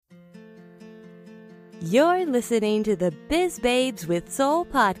You're listening to the Biz Babes with Soul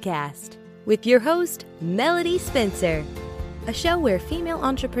podcast with your host, Melody Spencer, a show where female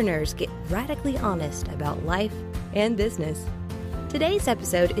entrepreneurs get radically honest about life and business. Today's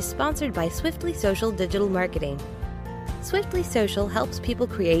episode is sponsored by Swiftly Social Digital Marketing. Swiftly Social helps people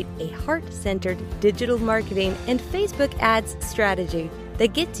create a heart-centered digital marketing and Facebook ads strategy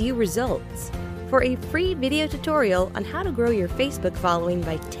that gets you results. For a free video tutorial on how to grow your Facebook following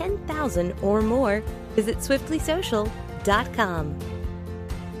by 10,000 or more, visit swiftlysocial.com.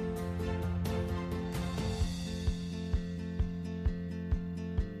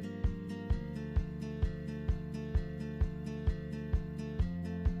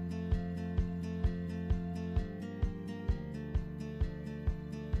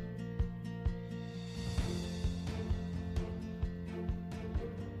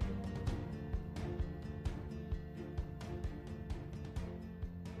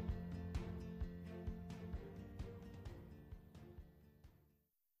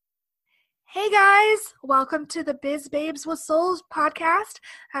 Hey guys, welcome to the Biz Babes with Souls podcast.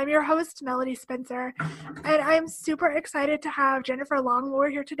 I'm your host, Melody Spencer, and I'm super excited to have Jennifer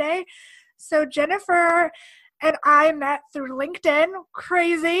Longmore here today. So Jennifer and I met through LinkedIn,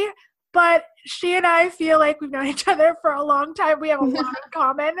 crazy, but she and I feel like we've known each other for a long time. We have a lot in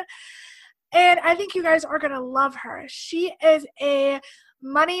common, and I think you guys are going to love her. She is a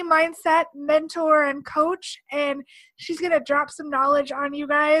money mindset mentor and coach, and she's going to drop some knowledge on you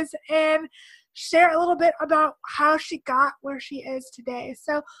guys and share a little bit about how she got where she is today.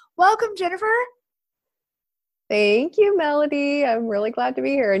 So welcome, Jennifer. Thank you, Melody. I'm really glad to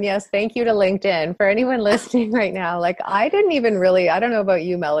be here. And yes, thank you to LinkedIn. For anyone listening right now, I don't know about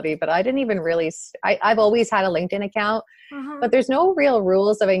you, Melody, but I didn't even really, I've always had a LinkedIn account, but there's no real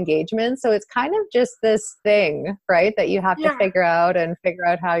rules of engagement. So it's kind of just this thing, right, that you have to figure out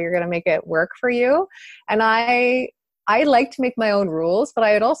how you're going to make it work for you. And I like to make my own rules, but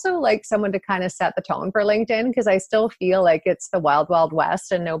I would also like someone to kind of set the tone for LinkedIn, because I still feel like it's the wild, wild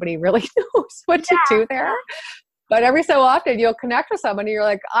west and nobody really knows what to do there. But every so often you'll connect with someone and you're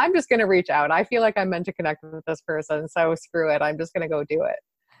like, I'm just going to reach out. I feel like I'm meant to connect with this person. So screw it. I'm just going to go do it.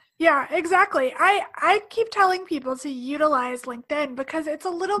 Yeah, exactly. I keep telling people to utilize LinkedIn because it's a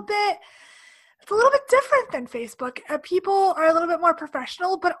little bit different than Facebook. People are a little bit more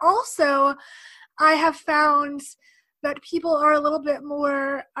professional, but also I have found that people are a little bit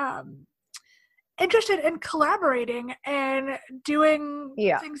more interested in collaborating and doing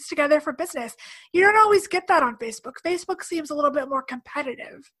things together for business. You don't always get that on Facebook. Facebook seems a little bit more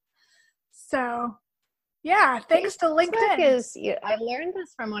competitive. So, yeah, thanks to LinkedIn. I learned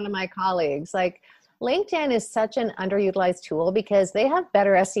this from one of my colleagues. LinkedIn is such an underutilized tool because they have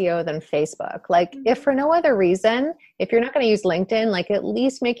better SEO than Facebook. If for no other reason, if you're not going to use LinkedIn, at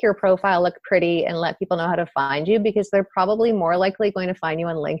least make your profile look pretty and let people know how to find you, because they're probably more likely going to find you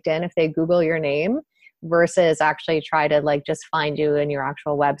on LinkedIn if they Google your name versus actually try to just find you in your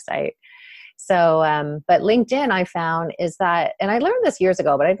actual website. So, but LinkedIn I found is that, and I learned this years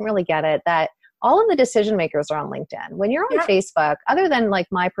ago, but I didn't really get it, that all of the decision makers are on LinkedIn. When you're on Facebook, other than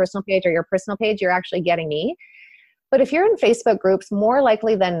my personal page or your personal page, you're actually getting me. But if you're in Facebook groups, more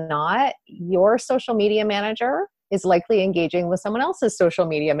likely than not, your social media manager is likely engaging with someone else's social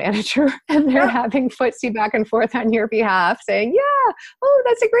media manager, and they're having footsie back and forth on your behalf saying,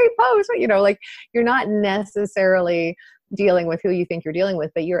 that's a great post. You're not necessarily dealing with who you think you're dealing with,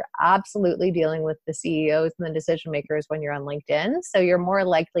 but you're absolutely dealing with the CEOs and the decision makers when you're on LinkedIn. So you're more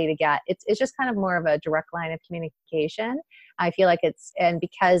likely to get, it's just kind of more of a direct line of communication. I feel like and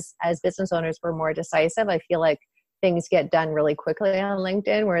because as business owners, we're more decisive, I feel like things get done really quickly on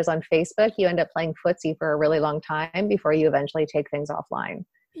LinkedIn, whereas on Facebook, you end up playing footsie for a really long time before you eventually take things offline.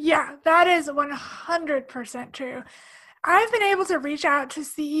 Yeah, that is 100% true. I've been able to reach out to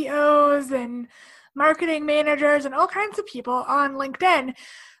CEOs and marketing managers and all kinds of people on LinkedIn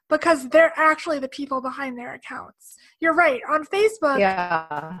because they're actually the people behind their accounts. You're right. On Facebook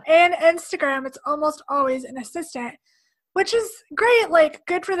and Instagram, it's almost always an assistant, which is great.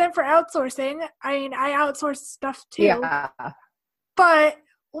 Good for them for outsourcing. I mean, I outsource stuff too. Yeah. But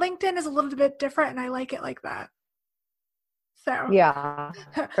LinkedIn is a little bit different, and I like it like that. So yeah,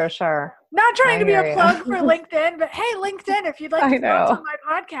 for sure. Not trying to be a plug for LinkedIn, but hey, LinkedIn, if you'd like to sponsor my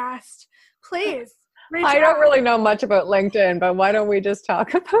podcast, please. I don't really know much about LinkedIn, but why don't we just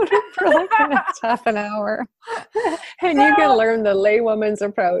talk about it for the next half an hour? And you can learn the laywoman's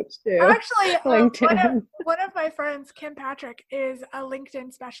approach to actually, LinkedIn. One of my friends, Kim Patrick, is a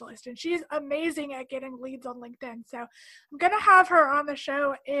LinkedIn specialist, and she's amazing at getting leads on LinkedIn. So I'm going to have her on the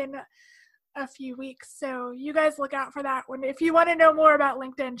show in a few weeks. So you guys look out for that one. If you want to know more about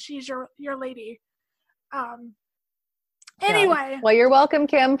LinkedIn, she's your lady. Um, Yeah. anyway. Well, you're welcome,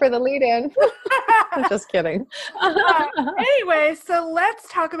 Kim, for the lead in. I'm just kidding. Anyway, so let's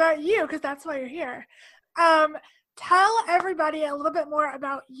talk about you because that's why you're here. Tell everybody a little bit more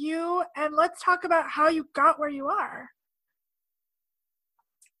about you, and let's talk about how you got where you are.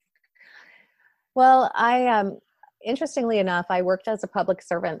 Well, interestingly enough, I worked as a public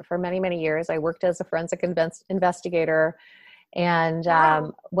servant for many, many years. I worked as a forensic investigator. And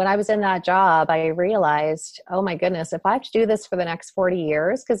Wow. when I was in that job, I realized, oh my goodness, if I have to do this for the next 40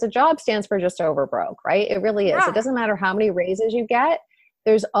 years, because the job stands for just over broke, right? It really is. Yeah. It doesn't matter how many raises you get.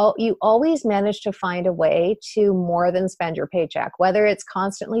 You always manage to find a way to more than spend your paycheck, whether it's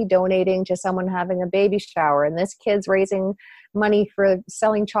constantly donating to someone having a baby shower and this kid's raising money for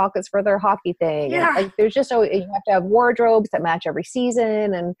selling chocolates for their hockey thing. Yeah. And there's just, you have to have wardrobes that match every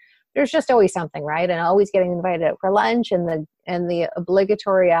season, and there's just always something, right? And always getting invited out for lunch and the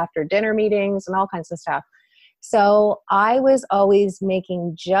obligatory after dinner meetings and all kinds of stuff. So I was always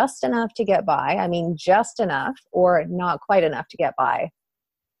making just enough to get by. I mean, just enough or not quite enough to get by.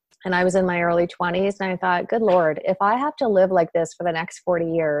 And I was in my early 20s and I thought, good Lord, if I have to live like this for the next 40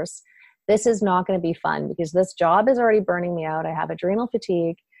 years, this is not going to be fun because this job is already burning me out. I have adrenal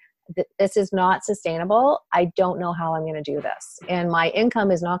fatigue. This is not sustainable. I don't know how I'm going to do this. And my income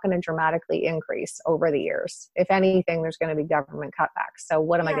is not going to dramatically increase over the years. If anything, there's going to be government cutbacks. So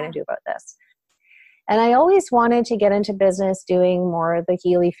what am I going to do about this? And I always wanted to get into business doing more of the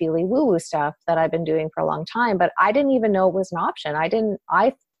healy feely woo woo stuff that I've been doing for a long time, but I didn't even know it was an option.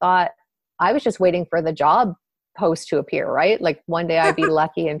 I thought I was just waiting for the job post to appear, right? Like one day I'd be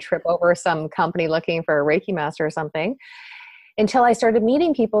lucky and trip over some company looking for a Reiki master or something, until I started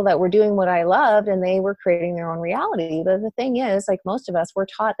meeting people that were doing what I loved and they were creating their own reality. But the thing is, like most of us, we're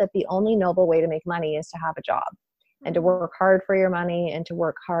taught that the only noble way to make money is to have a job and to work hard for your money and to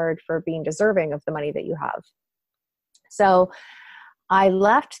work hard for being deserving of the money that you have. So I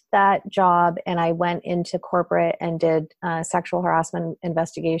left that job and I went into corporate and did sexual harassment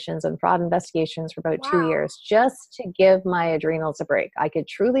investigations and fraud investigations for about 2 years, just to give my adrenals a break. I could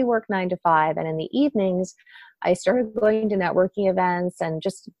truly work 9 to 5. And in the evenings, I started going to networking events and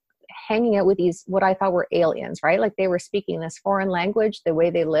just hanging out with these, what I thought were aliens, right? Like they were speaking this foreign language. The way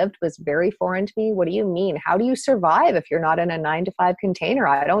they lived was very foreign to me. What do you mean? How do you survive if you're not in a 9 to 5 container?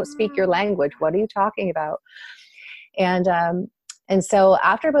 I don't speak your language. What are you talking about? And so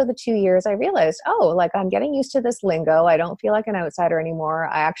after about the 2 years, I realized, like I'm getting used to this lingo. I don't feel like an outsider anymore.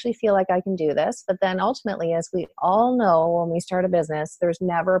 I actually feel like I can do this. But then ultimately, as we all know, when we start a business, there's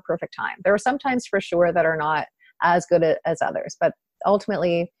never a perfect time. There are some times for sure that are not as good as others. But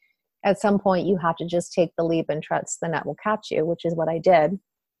ultimately, at some point, you have to just take the leap and trust the net will catch you, which is what I did.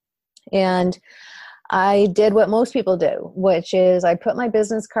 And I did what most people do, which is I put my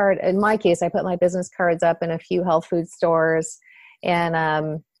business card, in my case, I put my business cards up in a few health food stores. And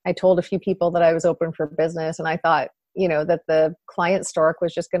I told a few people that I was open for business. And I thought, that the client stork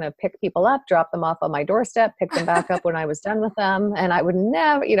was just going to pick people up, drop them off on my doorstep, pick them back up when I was done with them. And I would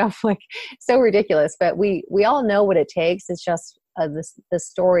never, like so ridiculous. But we all know what it takes. It's just the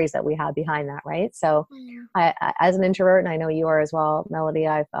stories that we have behind that, right? So I, as an introvert, and I know you are as well, Melody,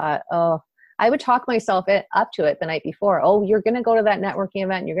 I thought, I would talk myself up to it the night before. Oh, you're going to go to that networking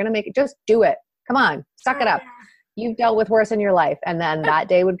event. You're going to make it. Just do it. Come on, suck it up. You've dealt with worse in your life. And then that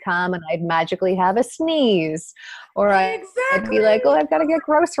day would come and I'd magically have a sneeze, or I'd be like, I've got to get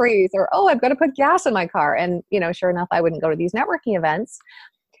groceries, or, I've got to put gas in my car. And, sure enough, I wouldn't go to these networking events.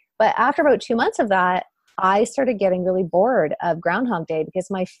 But after about 2 months of that, I started getting really bored of Groundhog Day because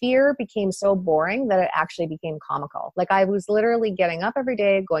my fear became so boring that it actually became comical. Like I was literally getting up every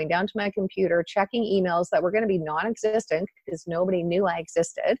day, going down to my computer, checking emails that were going to be non-existent because nobody knew I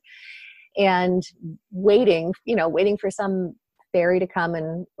existed, and waiting for some fairy to come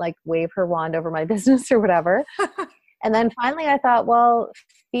and like wave her wand over my business or whatever. And then finally I thought, well,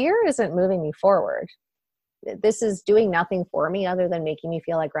 fear isn't moving me forward. This is doing nothing for me other than making me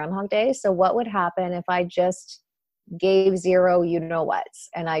feel like Groundhog Day. So what would happen if I just gave zero you-know-whats?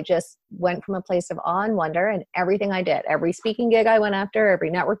 And I just went from a place of awe and wonder, and everything I did, every speaking gig I went after, every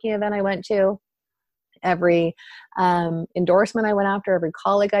networking event I went to, every endorsement I went after, every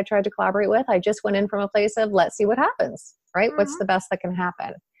colleague I tried to collaborate with, I just went in from a place of, let's see what happens, right? Mm-hmm. What's the best that can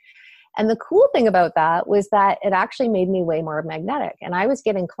happen? And the cool thing about that was that it actually made me way more magnetic. And I was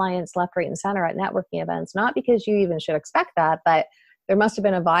getting clients left, right, and center at networking events, not because you even should expect that, but there must have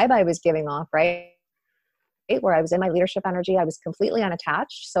been a vibe I was giving off, right? where I was in my leadership energy. I was completely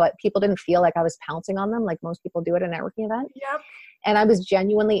unattached. So people didn't feel like I was pouncing on them like most people do at a networking event. Yep. And I was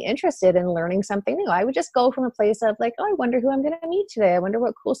genuinely interested in learning something new. I would just go from a place of like, oh, I wonder who I'm going to meet today. I wonder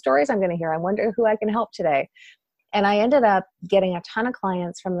what cool stories I'm going to hear. I wonder who I can help today. And I ended up getting a ton of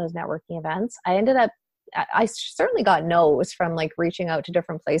clients from those networking events. I certainly got no's from like reaching out to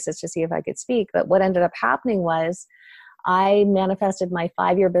different places to see if I could speak. But what ended up happening was I manifested my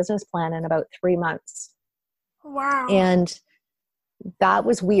 5-year business plan in about 3 months. Wow. And that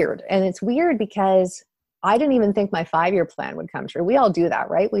was weird. And it's weird because I didn't even think my 5-year plan would come true. We all do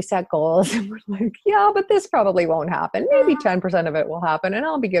that, right? We set goals and we're like, yeah, but this probably won't happen. Maybe 10% of it will happen and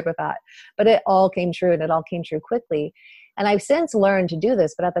I'll be good with that. But it all came true, and it all came true quickly. And I've since learned to do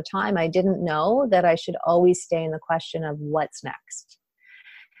this, but at the time I didn't know that I should always stay in the question of what's next.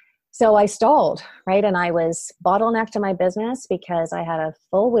 So I stalled, right? And I was bottlenecked in my business because I had a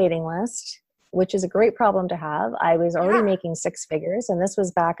full waiting list, which is a great problem to have. I was already making 6 figures. And this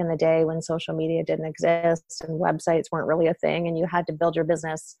was back in the day when social media didn't exist and websites weren't really a thing. And you had to build your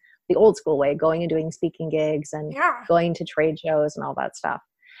business the old school way, going and doing speaking gigs and going to trade shows and all that stuff.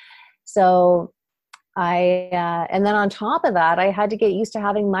 So and then on top of that, I had to get used to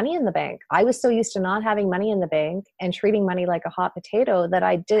having money in the bank. I was so used to not having money in the bank and treating money like a hot potato that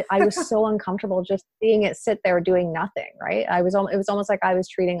I was so uncomfortable just seeing it sit there doing nothing, right? It was almost like I was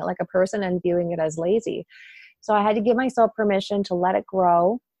treating it like a person and viewing it as lazy. So I had to give myself permission to let it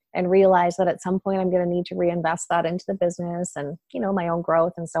grow and realize that at some point I'm going to need to reinvest that into the business and, my own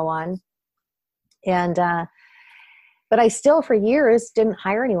growth and so on. And, but I still, for years, didn't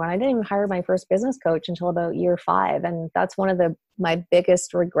hire anyone. I didn't even hire my first business coach until about year 5. And that's one of my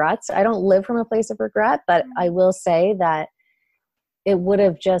biggest regrets. I don't live from a place of regret, but I will say that it would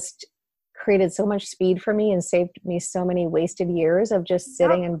have just created so much speed for me and saved me so many wasted years of just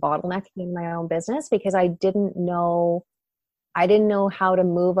sitting and bottlenecking in my own business because I didn't know how to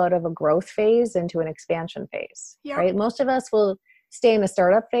move out of a growth phase into an expansion phase, right? Most of us will stay in a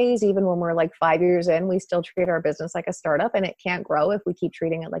startup phase. Even when we're like 5 years in, we still treat our business like a startup, and it can't grow if we keep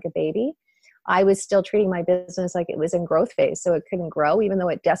treating it like a baby. I was still treating my business like it was in growth phase, so it couldn't grow, even though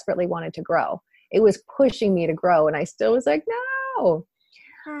it desperately wanted to grow. It was pushing me to grow, and I still was like, no.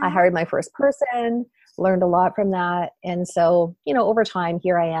 I hired my first person, learned a lot from that. And so, over time,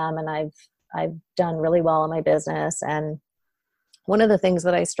 here I am, and I've done really well in my business. And one of the things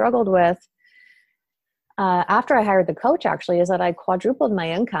that I struggled with after I hired the coach actually is that I quadrupled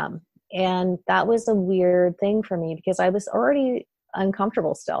my income. And that was a weird thing for me because I was already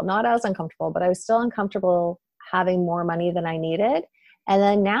uncomfortable still, not as uncomfortable, but I was still uncomfortable having more money than I needed. And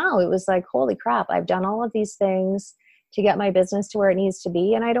then now it was like, holy crap, I've done all of these things to get my business to where it needs to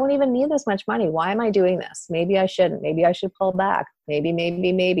be. And I don't even need this much money. Why am I doing this? Maybe I shouldn't. Maybe I should pull back. Maybe.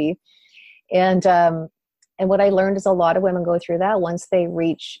 And what I learned is a lot of women go through that once they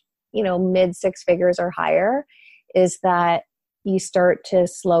reach mid 6 figures or higher, is that you start to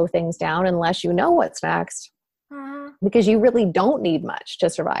slow things down unless you know what's next, because you really don't need much to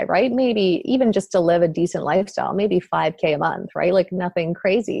survive, right? Maybe even just to live a decent lifestyle, maybe $5,000 a month, right? Like nothing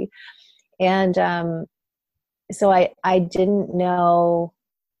crazy. And so I didn't know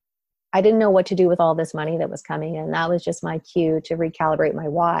what to do with all this money that was coming in. That was just my cue to recalibrate my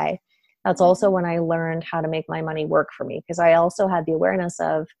why. That's also when I learned how to make my money work for me, because I also had the awareness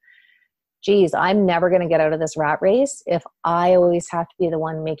of, geez, I'm never going to get out of this rat race if I always have to be the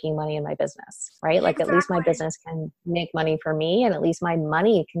one making money in my business, right? Like at least my business can make money for me, and at least my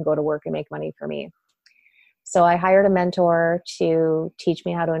money can go to work and make money for me. So I hired a mentor to teach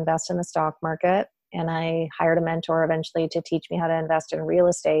me how to invest in the stock market. And I hired a mentor eventually to teach me how to invest in real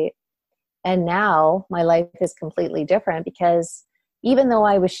estate. And now my life is completely different, because even though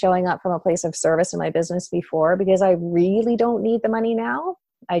I was showing up from a place of service in my business before, because I really don't need the money now,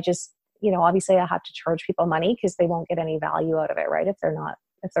 I just, obviously I have to charge people money because they won't get any value out of it, right? If they're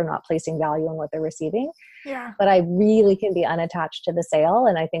not placing value on what they're receiving. Yeah. But I really can be unattached to the sale.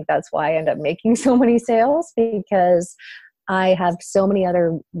 And I think that's why I end up making so many sales, because I have so many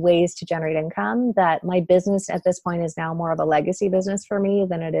other ways to generate income that my business at this point is now more of a legacy business for me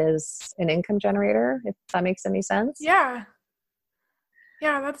than it is an income generator, if that makes any sense. Yeah.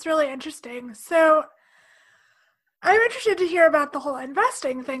 Yeah, that's really interesting. So I'm interested to hear about the whole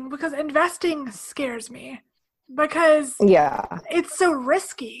investing thing, because investing scares me, because it's so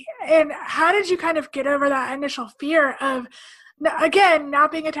risky. And how did you kind of get over that initial fear of, again,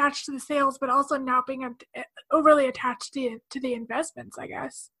 not being attached to the sales, but also not being overly attached to the investments, I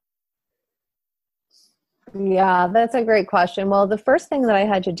guess? Yeah, that's a great question. Well, the first thing that I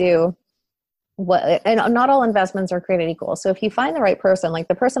had to do and not all investments are created equal. So if you find the right person, like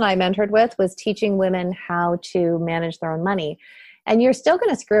the person I mentored with was teaching women how to manage their own money. And you're still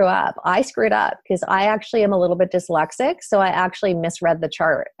going to screw up. I screwed up because I actually am a little bit dyslexic. So I actually misread the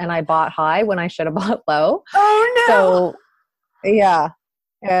chart and I bought high when I should have bought low. Oh no. So yeah.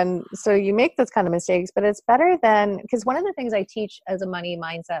 And so you make those kind of mistakes, but it's better than, because one of the things I teach as a money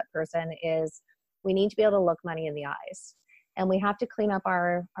mindset person is we need to be able to look money in the eyes. And we have to clean up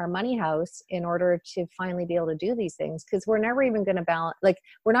our money house in order to finally be able to do these things. Because we're never even going to balance, like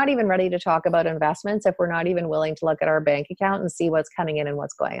we're not even ready to talk about investments if we're not even willing to look at our bank account and see what's coming in and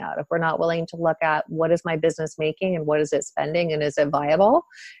what's going out. If we're not willing to look at what is my business making and what is it spending and is it viable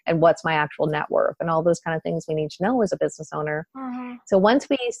and what's my actual net worth and all those kind of things we need to know as a business owner. Mm-hmm. So once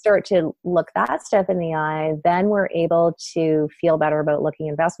we start to look that stuff in the eye, then we're able to feel better about looking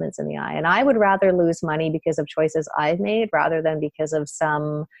investments in the eye. And I would rather lose money because of choices I've made rather than because of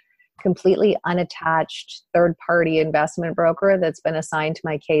some completely unattached third-party investment broker that's been assigned to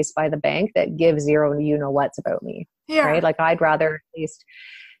my case by the bank that gives zero you-know-whats about me. Yeah. Right? Like I'd rather at least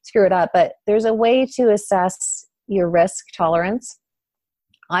screw it up. But there's a way to assess your risk tolerance.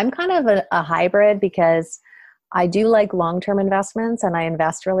 I'm kind of a hybrid because I do like long-term investments and I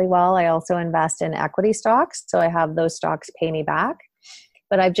invest really well. I also invest in equity stocks. So I have those stocks pay me back.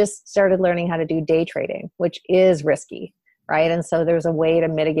 But I've just started learning how to do day trading, which is risky, right? And so there's a way to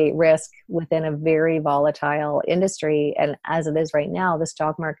mitigate risk within a very volatile industry. And as it is right now, the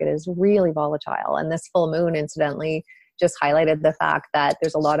stock market is really volatile. And this full moon, incidentally, just highlighted the fact that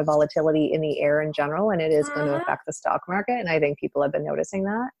there's a lot of volatility in the air in general, and it is going to affect the stock market. And I think people have been noticing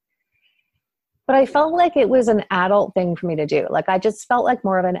that. But I felt like it was an adult thing for me to do. Like I just felt like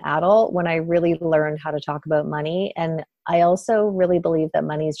more of an adult when I really learned how to talk about money. And I also really believe that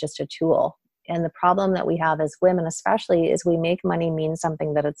money is just a tool. And the problem that we have as women especially is we make money mean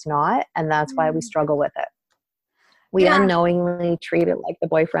something that it's not. And that's why we struggle with it. We unknowingly treat it like the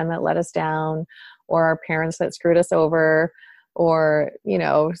boyfriend that let us down or our parents that screwed us over or, you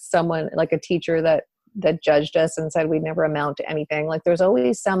know, someone like a teacher that judged us and said we'd never amount to anything. Like there's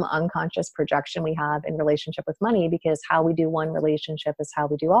always some unconscious projection we have in relationship with money because how we do one relationship is how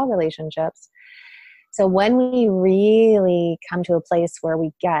we do all relationships. So when we really come to a place where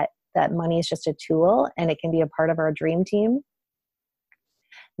we get that money is just a tool and it can be a part of our dream team,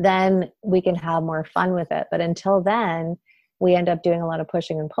 then we can have more fun with it. But until then, we end up doing a lot of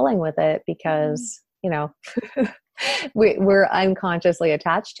pushing and pulling with it because, you know, we're unconsciously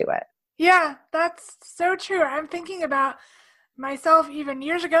attached to it. Yeah, that's so true. I'm thinking about myself even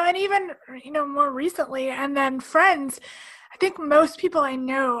years ago and even, you know, more recently, and then friends. I think most people I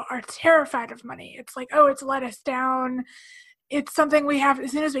know are terrified of money. It's like, oh, it's let us down. It's something we have,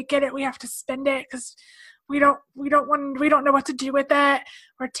 as soon as we get it, we have to spend it because we don't know what to do with it.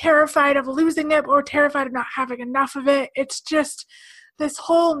 We're terrified of losing it, but we're terrified of not having enough of it. It's just this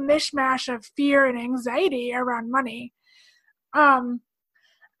whole mishmash of fear and anxiety around money. And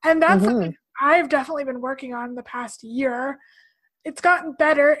that's something I've definitely been working on the past year. It's gotten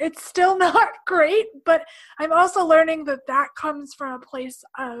better. It's still not great, but I'm also learning that comes from a place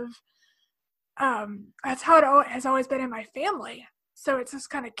of, that's how it has always been in my family. So it's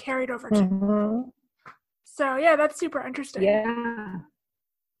just kind of carried over to me. So yeah, that's super interesting. Yeah,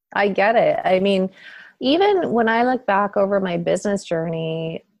 I get it. I mean, even when I look back over my business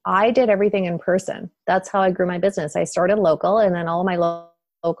journey, I did everything in person. That's how I grew my business. I started local and then all of my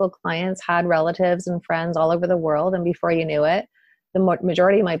local clients had relatives and friends all over the world. And before you knew it, the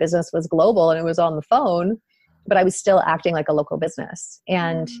majority of my business was global and it was on the phone, but I was still acting like a local business.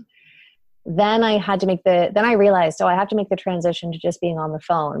 And then I realized, I have to make the transition to just being on the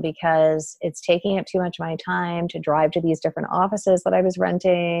phone because it's taking up too much of my time to drive to these different offices that I was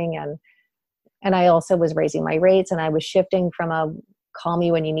renting. And I also was raising my rates and I was shifting from a call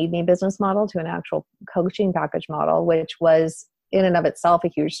me when you need me business model to an actual coaching package model, which was in and of itself a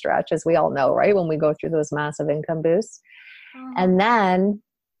huge stretch, as we all know, right? When we go through those massive income boosts. And then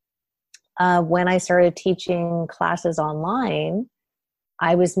when I started teaching classes online,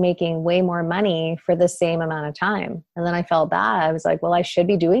 I was making way more money for the same amount of time. And then I felt bad. I was like, well, I should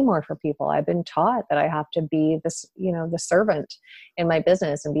be doing more for people. I've been taught that I have to be this, you know, the servant in my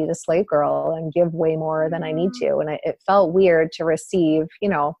business and be the slave girl and give way more than I need to. And it felt weird to receive, you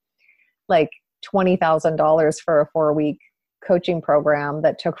know, like $20,000 for a 4-week coaching program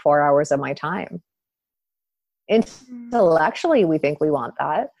that took 4 hours of my time. Intellectually, we think we want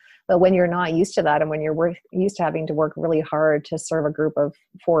that. But when you're not used to that and when you're used to having to work really hard to serve a group of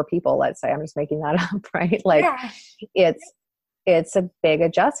 4 people, let's say, I'm just making that up, right? Like it's a big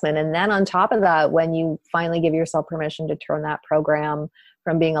adjustment. And then on top of that, when you finally give yourself permission to turn that program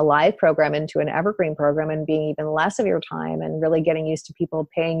from being a live program into an evergreen program and being even less of your time, and really getting used to people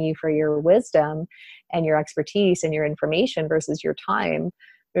paying you for your wisdom and your expertise and your information versus your time.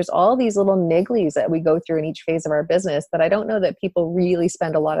 There's all these little nigglies that we go through in each phase of our business that I don't know that people really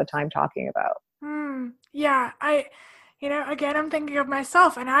spend a lot of time talking about. Yeah, again, I'm thinking of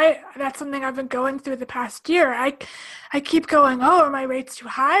myself, and that's something I've been going through the past year. I keep going, oh, are my rates too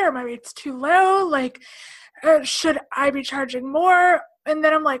high? Are my rates too low? Like, should I be charging more? And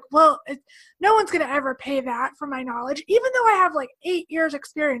then I'm like, well, no one's going to ever pay that for my knowledge. Even though I have like 8 years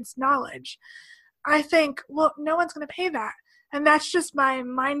experience knowledge, I think, well, no one's going to pay that. And that's just my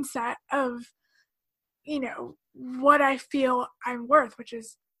mindset of, what I feel I'm worth, which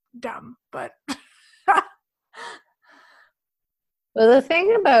is dumb, but. Well, the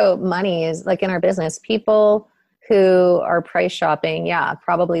thing about money is, like in our business, people who are price shopping,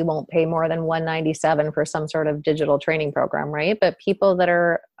 probably won't pay more than $197 for some sort of digital training program, right? But people that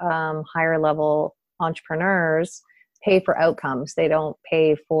are higher level entrepreneurs pay for outcomes. They don't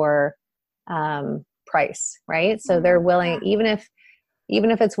pay for price, right? So they're willing, even if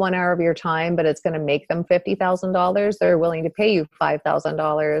it's 1 hour of your time, but it's going to make them $50,000, they're willing to pay you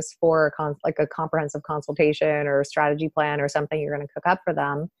 $5,000 for a comprehensive consultation or a strategy plan or something you're going to cook up for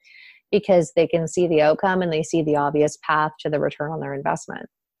them, because they can see the outcome and they see the obvious path to the return on their investment.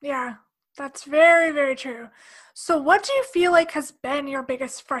 Yeah, that's very, very true. So what do you feel like has been your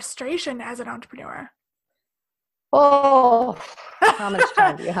biggest frustration as an entrepreneur? Oh, how much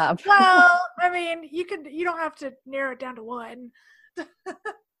time do you have? Well, I mean, you don't have to narrow it down to one.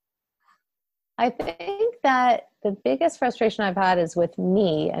 I think that the biggest frustration I've had is with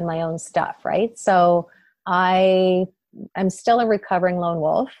me and my own stuff, right? So I'm still a recovering lone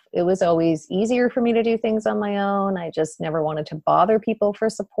wolf. It was always easier for me to do things on my own. I just never wanted to bother people for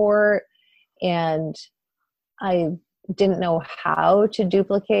support. And I didn't know how to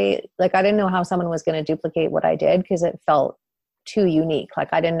duplicate. Like, I didn't know how someone was going to duplicate what I did because it felt too unique. Like,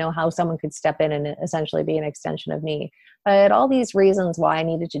 I didn't know how someone could step in and essentially be an extension of me. I had all these reasons why I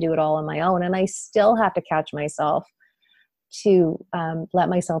needed to do it all on my own. And I still have to catch myself to let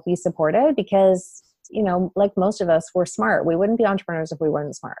myself be supported because, like most of us, we're smart. We wouldn't be entrepreneurs if we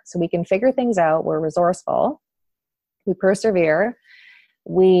weren't smart. So we can figure things out. We're resourceful. We persevere.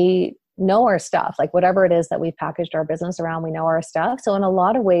 We know our stuff, like whatever it is that we've packaged our business around, we know our stuff. So in a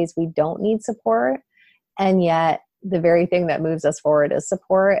lot of ways, we don't need support. And yet the very thing that moves us forward is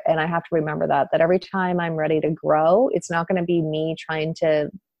support. And I have to remember that every time I'm ready to grow, it's not going to be me trying to,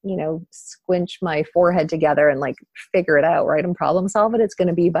 squinch my forehead together and like figure it out, right? And problem solve it. It's going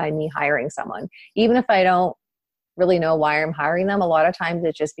to be by me hiring someone. Even if I don't really know why I'm hiring them, a lot of times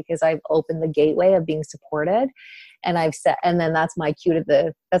it's just because I've opened the gateway of being supported. And and then that's my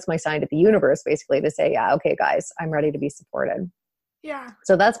that's my sign to the universe, basically, to say, yeah, okay, guys, I'm ready to be supported. Yeah.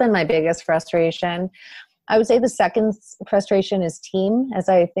 So that's been my biggest frustration. I would say the second frustration is team, as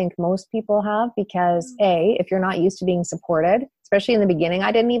I think most people have, because if you're not used to being supported, especially in the beginning,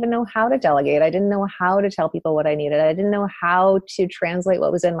 I didn't even know how to delegate. I didn't know how to tell people what I needed. I didn't know how to translate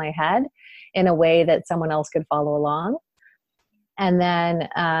what was in my head in a way that someone else could follow along. And then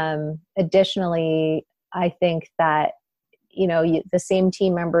additionally, I think that, the same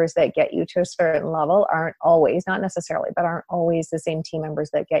team members that get you to a certain level aren't always, not necessarily, but aren't always the same team members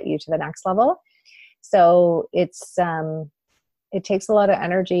that get you to the next level. So it takes a lot of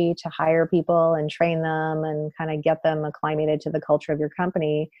energy to hire people and train them and kind of get them acclimated to the culture of your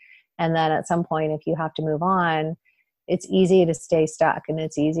company. And then at some point, if you have to move on, it's easy to stay stuck and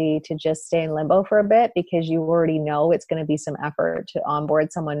it's easy to just stay in limbo for a bit because you already know it's going to be some effort to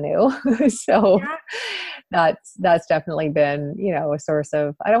onboard someone new. So that's definitely been, a source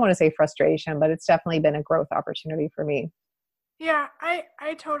of, I don't want to say frustration, but it's definitely been a growth opportunity for me. Yeah,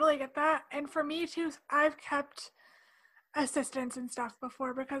 I totally get that. And for me too, I've kept assistants and stuff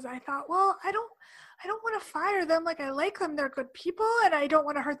before because I thought, well, I don't want to fire them. Like, I like them. They're good people and I don't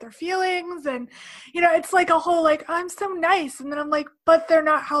want to hurt their feelings. And, it's like a whole, like, I'm so nice. And then I'm like, but they're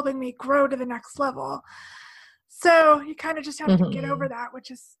not helping me grow to the next level. So you kind of just have to get over that, which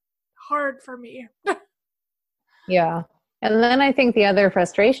is hard for me. Yeah. And then I think the other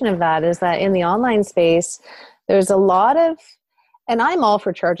frustration of that is that in the online space, there's a lot of, and I'm all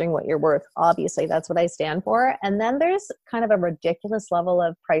for charging what you're worth. Obviously, that's what I stand for. And then there's kind of a ridiculous level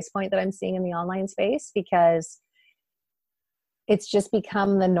of price point that I'm seeing in the online space because it's just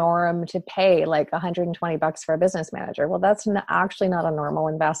become the norm to pay like $120 for a business manager. Well, that's actually not a normal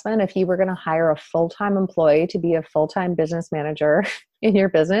investment. If you were going to hire a full-time employee to be a full-time business manager in your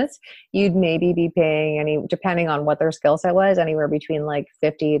business, you'd maybe be paying depending on what their skill set was, anywhere between like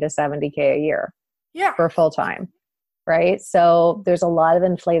 50 to 70K a year. Yeah. For full-time. right? So there's a lot of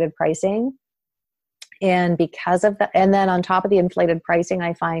inflated pricing. And because of that, and then on top of the inflated pricing,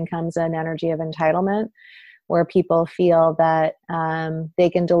 I find comes an energy of entitlement where people feel that they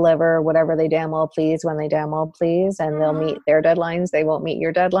can deliver whatever they damn well please when they damn well please, and they'll meet their deadlines. They won't meet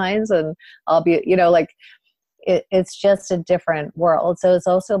your deadlines. And I'll be, like, it's just a different world. So it's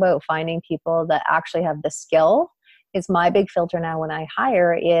also about finding people that actually have the skill. It's my big filter now when I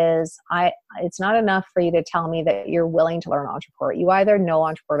hire is it's not enough for you to tell me that you're willing to learn Entreport. You either know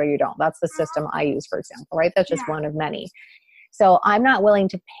Entreport or you don't. That's the system I use, for example, right? That's just one of many. So I'm not willing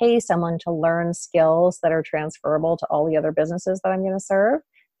to pay someone to learn skills that are transferable to all the other businesses that I'm going to serve.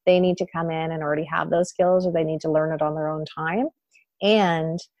 They need to come in and already have those skills, or they need to learn it on their own time.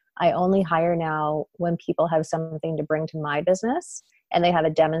 And I only hire now when people have something to bring to my business and they have a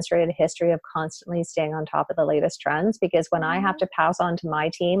demonstrated history of constantly staying on top of the latest trends. Because when I have to pass on to my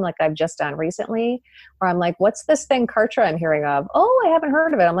team, like I've just done recently, where I'm like, what's this thing Kartra I'm hearing of? Oh, I haven't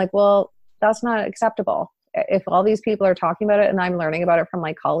heard of it. I'm like, well, that's not acceptable. If all these people are talking about it and I'm learning about it from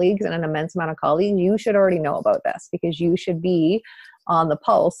my colleagues and an immense amount of colleagues, you should already know about this because you should be on the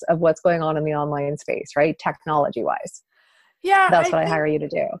pulse of what's going on in the online space, right? Technology wise. Yeah. That's what I hire you to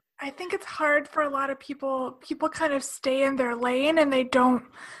do. I think it's hard for a lot of people. People kind of stay in their lane and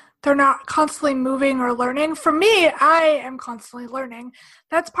they're not constantly moving or learning. For me, I am constantly learning.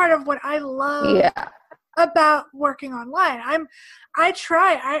 That's part of what I love about working online. I've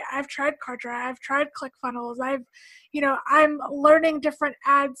tried Kartra, I've tried ClickFunnels, I'm learning different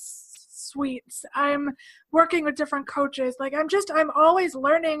ads suites. I'm working with different coaches. Like I'm always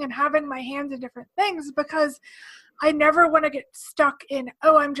learning and having my hands in different things because I never want to get stuck in,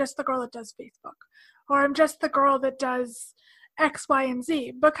 I'm just the girl that does Facebook, or I'm just the girl that does X, Y, and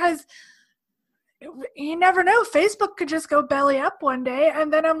Z, because you never know. Facebook could just go belly up one day,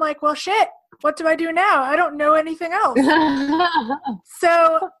 and then I'm like, well, shit, what do I do now? I don't know anything else.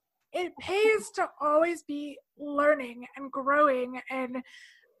 So it pays to always be learning and growing and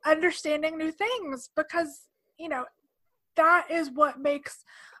understanding new things because, that is what makes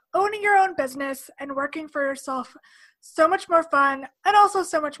owning your own business and working for yourself so much more fun and also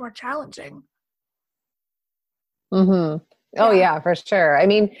so much more challenging. Mm-hmm. Oh yeah, for sure. I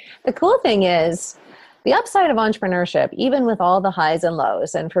mean, the cool thing is the upside of entrepreneurship, even with all the highs and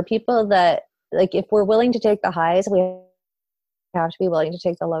lows, and for people that, like, if we're willing to take the highs, we have to be willing to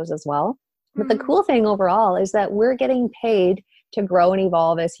take the lows as well. But the cool thing overall is that we're getting paid to grow and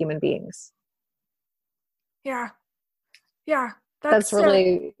evolve as human beings. Yeah. Yeah. That's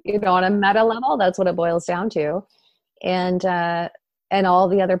really, on a meta level, that's what it boils down to. And all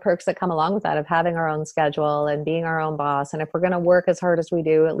the other perks that come along with that of having our own schedule and being our own boss. And if we're going to work as hard as we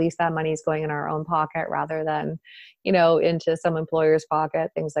do, at least that money is going in our own pocket rather than, into some employer's pocket,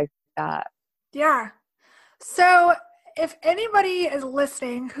 things like that. Yeah. So if anybody is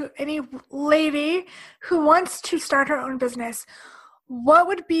listening, any lady who wants to start her own business, what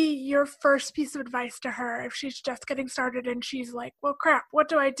would be your first piece of advice to her if she's just getting started and she's like, well, crap, what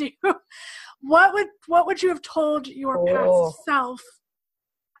do I do? What would you have told your past self?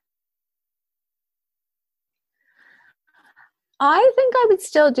 I think I would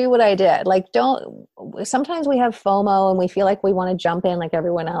still do what I did. Like, sometimes we have FOMO and we feel like we want to jump in like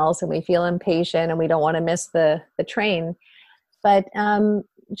everyone else and we feel impatient and we don't want to miss the train. But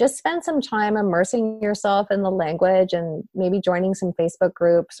just spend some time immersing yourself in the language and maybe joining some Facebook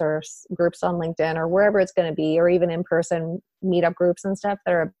groups or groups on LinkedIn or wherever it's going to be, or even in-person meetup groups and stuff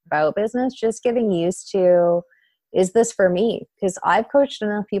that are about business. Just getting used to, is this for me? Because I've coached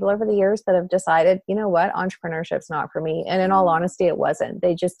enough people over the years that have decided, you know what, entrepreneurship's not for me. And in all honesty, it wasn't.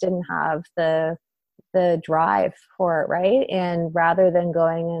 They just didn't have the drive for it, right? And rather than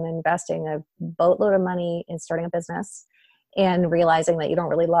going and investing a boatload of money in starting a business and realizing that you don't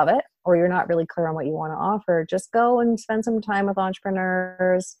really love it or you're not really clear on what you want to offer, just go and spend some time with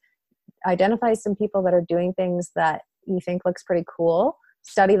entrepreneurs, identify some people that are doing things that you think looks pretty cool,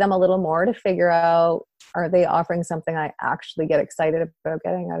 study them a little more to figure out, are they offering something I actually get excited about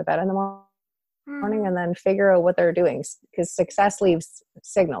getting out of bed in the morning, and then figure out what they're doing, because success leaves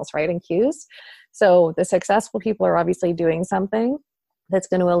signals, right, and cues. So the successful people are obviously doing something that's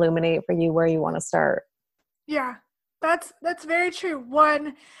going to illuminate for you where you want to start. Yeah. That's very true.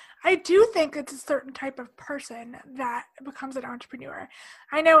 One, I do think it's a certain type of person that becomes an entrepreneur.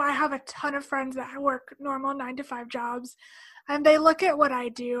 I know I have a ton of friends that work normal 9-to-5 jobs, and they look at what I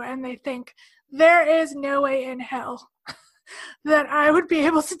do and they think there is no way in hell that I would be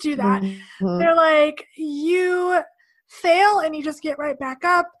able to do that. Mm-hmm. They're like, you fail and you just get right back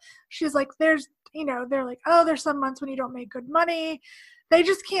up. She's like, they're like, oh, there's some months when you don't make good money. they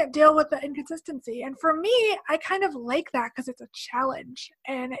just can't deal with the inconsistency. And for me, I kind of like that because it's a challenge,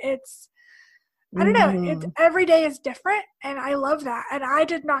 and it's, I don't know, it's every day is different, and I love that. And I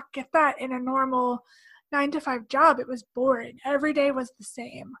did not get that in a normal 9-to-5 job. It was boring. Every day was the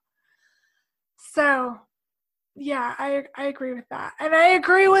same. So yeah, I agree with that. And I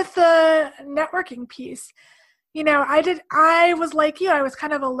agree with the networking piece. You know, I was like you, I was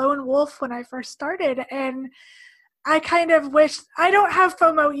kind of a lone wolf when I first started, and I kind of wish, I don't have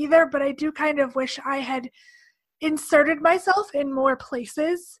FOMO either, but I do kind of wish I had inserted myself in more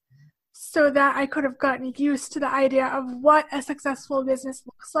places so that I could have gotten used to the idea of what a successful business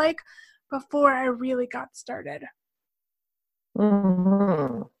looks like before I really got started.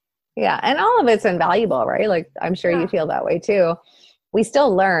 Mm-hmm. Yeah. And all of it's invaluable, right? Like, I'm sure you feel that way too. We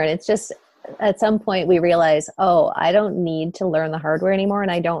still learn. It's just at some point we realize, oh, I don't need to learn the hardware anymore.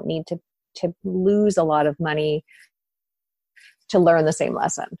 And I don't need to lose a lot of money to learn the same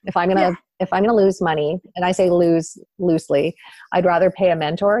lesson. If I'm going to lose money, and I say lose loosely, I'd rather pay a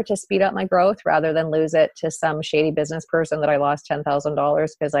mentor to speed up my growth rather than lose it to some shady business person that I lost $10,000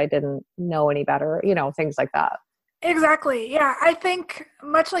 because I didn't know any better, you know, things like that. Exactly. Yeah. I think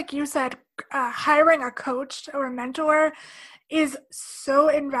much like you said, hiring a coach or a mentor is so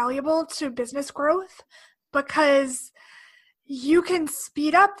invaluable to business growth because you can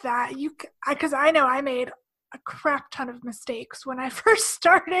speed up that. Because I know I made a crap ton of mistakes when I first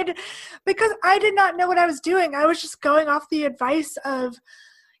started because I did not know what I was doing. I was just going off the advice of,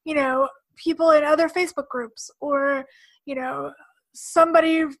 you know, people in other Facebook groups, or, you know,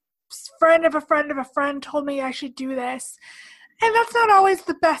 somebody friend of a friend of a friend told me I should do this. And that's not always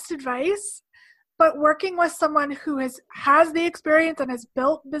the best advice, but working with someone who has the experience and has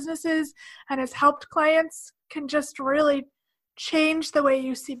built businesses and has helped clients can just really change the way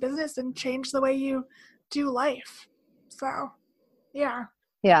you see business and change the way you do life. So, yeah.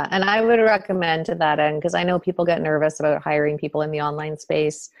 Yeah. And I would recommend to that end, because I know people get nervous about hiring people in the online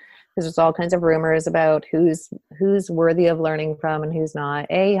space because there's all kinds of rumors about who's worthy of learning from and who's not.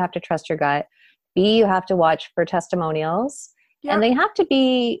 A, you have to trust your gut. B, you have to watch for testimonials. Yep. And they have to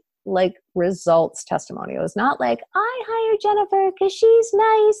be like results testimonials, not like, I hired Jennifer because she's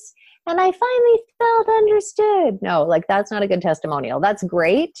nice and I finally felt understood. No, like that's not a good testimonial. That's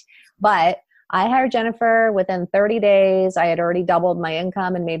great, but I hired Jennifer within 30 days. I had already doubled my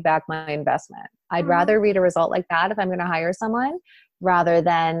income and made back my investment. I'd rather read a result like that if I'm going to hire someone rather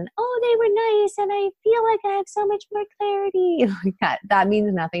than, oh, they were nice and I feel like I have so much more clarity. Like that. That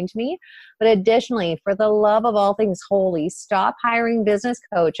means nothing to me. But additionally, for the love of all things holy, stop hiring business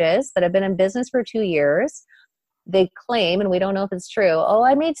coaches that have been in business for 2 years. They claim, and we don't know if it's true, oh,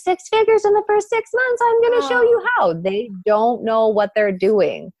 I made 6 figures in the first 6 months. I'm going to show you how. They don't know what they're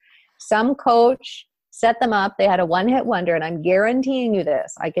doing. Some coach set them up. They had a one-hit wonder, and I'm guaranteeing you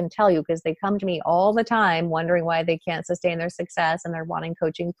this. I can tell you because they come to me all the time wondering why they can't sustain their success, and they're wanting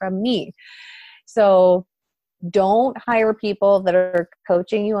coaching from me. So don't hire people that are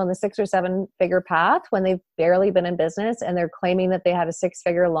coaching you on the 6 or 7 figure path when they've barely been in business and they're claiming that they had a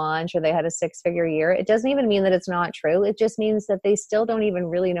 6-figure launch or they had a 6-figure year. It doesn't even mean that it's not true. It just means that they still don't even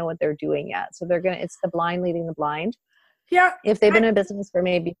really know what they're doing yet. So it's the blind leading the blind. Yeah. If they've been in business for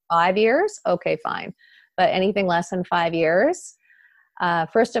maybe 5 years, okay, fine. But anything less than 5 years,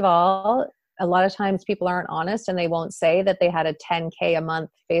 first of all, a lot of times people aren't honest and they won't say that they had a $10K a month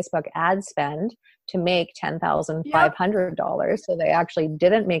Facebook ad spend to make $10,500. So they actually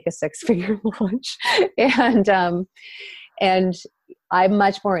didn't make a 6-figure launch. And I'm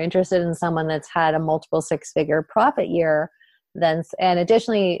much more interested in someone that's had a multiple 6-figure profit year. And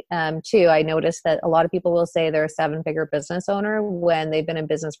additionally, too, I noticed that a lot of people will say they're a 7-figure business owner when they've been in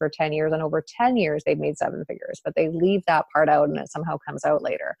business for 10 years, and over 10 years they've made 7 figures, but they leave that part out and it somehow comes out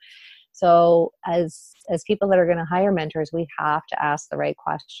later. So as people that are going to hire mentors, we have to ask the right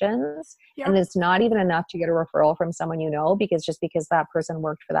questions. Yep. And it's not even enough to get a referral from someone you know, because just because that person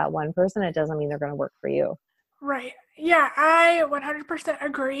worked for that one person, it doesn't mean they're going to work for you. Right. Yeah, I 100%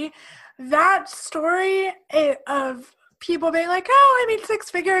 agree. That story of people being like, oh, I made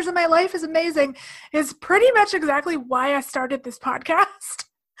 6 figures and my life is amazing is pretty much exactly why I started this podcast.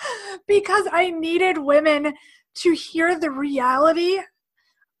 Because I needed women to hear the reality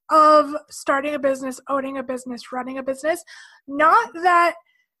of starting a business, owning a business, running a business. Not that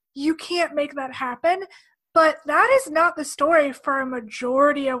you can't make that happen, but that is not the story for a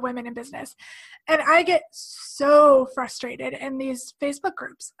majority of women in business. And I get so frustrated in these Facebook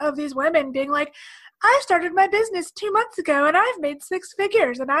groups of these women being like, I started my business 2 months ago and I've made 6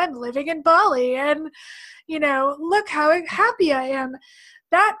 figures and I'm living in Bali and, you know, look how happy I am.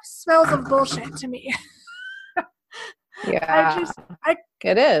 That smells of bullshit to me. Yeah,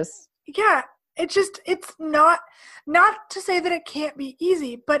 it is. Yeah, it's not to say that it can't be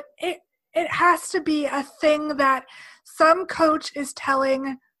easy, but it has to be a thing that some coach is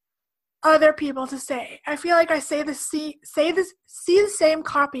telling other people to say. I feel like I see the same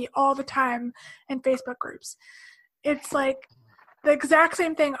copy all the time in Facebook groups. It's like the exact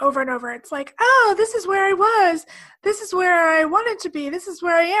same thing over and over. It's like, oh, this is where I was. This is where I wanted to be. This is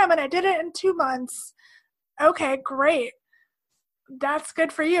where I am, and I did it in 2 months. Okay, great. That's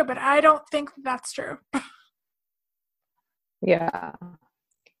good for you, but I don't think that's true. Yeah.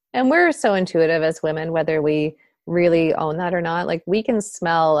 And we're so intuitive as women, whether we really own that or not. Like, we can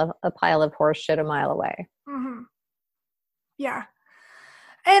smell a pile of horse shit a mile away. Mm-hmm. Yeah.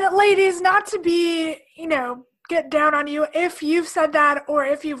 And ladies, not to be, get down on you if you've said that or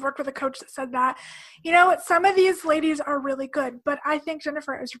if you've worked with a coach that said that. You know what? Some of these ladies are really good, but I think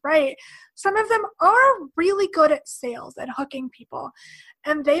Jennifer is right. Some of them are really good at sales and hooking people,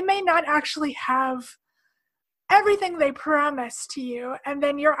 and they may not actually have everything they promise to you, and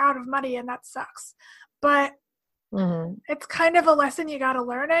then you're out of money, and that sucks. But it's kind of a lesson you got to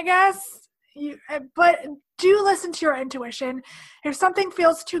learn, I guess. But do listen to your intuition. If something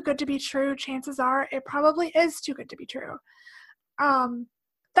feels too good to be true, chances are it probably is too good to be true.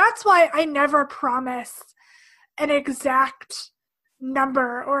 That's why I never promise an exact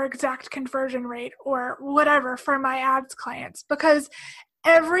number or exact conversion rate or whatever for my ads clients, because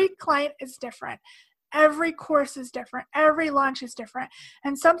every client is different. Every course is different. Every launch is different.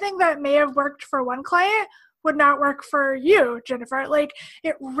 And something that may have worked for one client would not work for you, Jennifer. Like,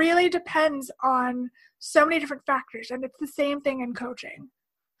 it really depends on so many different factors, and it's the same thing in coaching.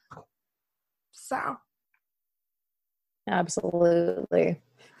 So. Absolutely.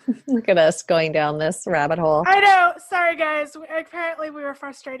 Look at us going down this rabbit hole. I know. Sorry, guys. Apparently we were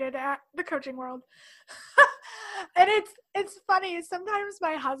frustrated at the coaching world. And it's funny. Sometimes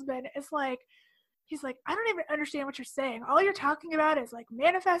my husband is like, he's like, I don't even understand what you're saying. All you're talking about is like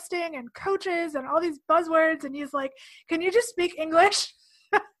manifesting and coaches and all these buzzwords. And he's like, can you just speak English?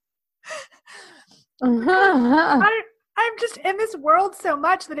 I'm just in this world so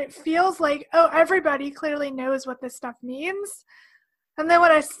much that it feels like, oh, everybody clearly knows what this stuff means. And then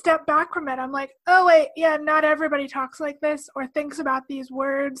when I step back from it, I'm like, oh, wait, yeah, not everybody talks like this or thinks about these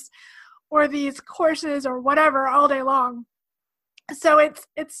words or these courses or whatever all day long. So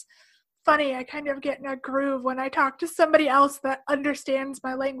it's funny. I kind of get in a groove when I talk to somebody else that understands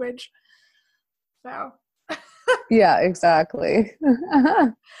my language. So. Yeah, exactly.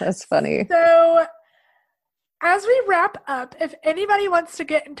 That's funny. So as we wrap up, if anybody wants to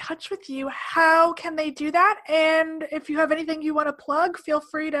get in touch with you, how can they do that? And if you have anything you want to plug, feel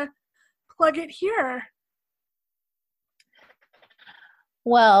free to plug it here.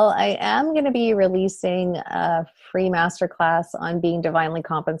 Well, I am going to be releasing a free masterclass on being divinely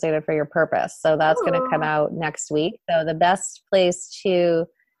compensated for your purpose. So that's going to come out next week. So the best place to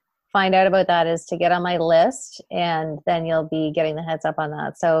find out about that is to get on my list, and then you'll be getting the heads up on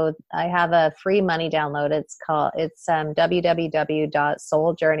that. So I have a free money download. It's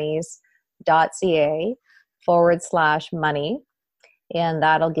www.souljourneys.ca/money. And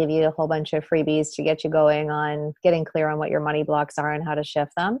that'll give you a whole bunch of freebies to get you going on getting clear on what your money blocks are and how to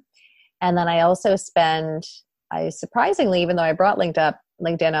shift them. And then I also surprisingly, even though I brought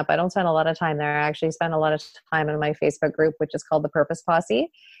LinkedIn up, I don't spend a lot of time there. I actually spend a lot of time in my Facebook group, which is called the Purpose Posse.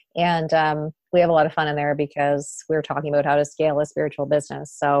 And we have a lot of fun in there because we're talking about how to scale a spiritual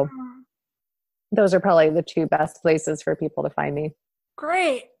business. So those are probably the two best places for people to find me.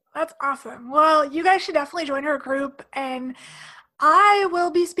 Great. That's awesome. Well, you guys should definitely join her group, and I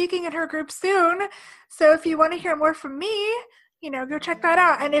will be speaking in her group soon. So if you want to hear more from me, go check that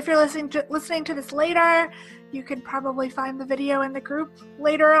out. And if you're listening to this later, you can probably find the video in the group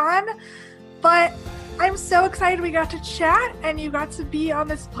later on. But I'm so excited we got to chat and you got to be on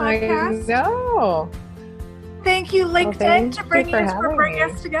this podcast. I know. Thank you, LinkedIn, for bringing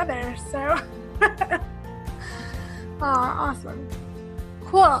us together. So, awesome.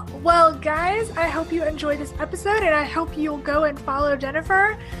 Cool. Well, guys, I hope you enjoyed this episode, and I hope you'll go and follow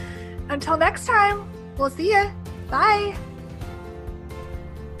Jennifer. Until next time, we'll see ya. Bye.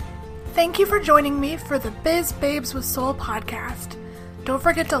 Thank you for joining me for the Biz Babes with Soul podcast. Don't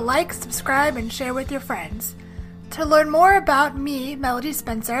forget to like, subscribe, and share with your friends. To learn more about me, Melody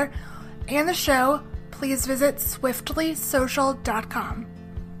Spencer, and the show, please visit swiftlysocial.com.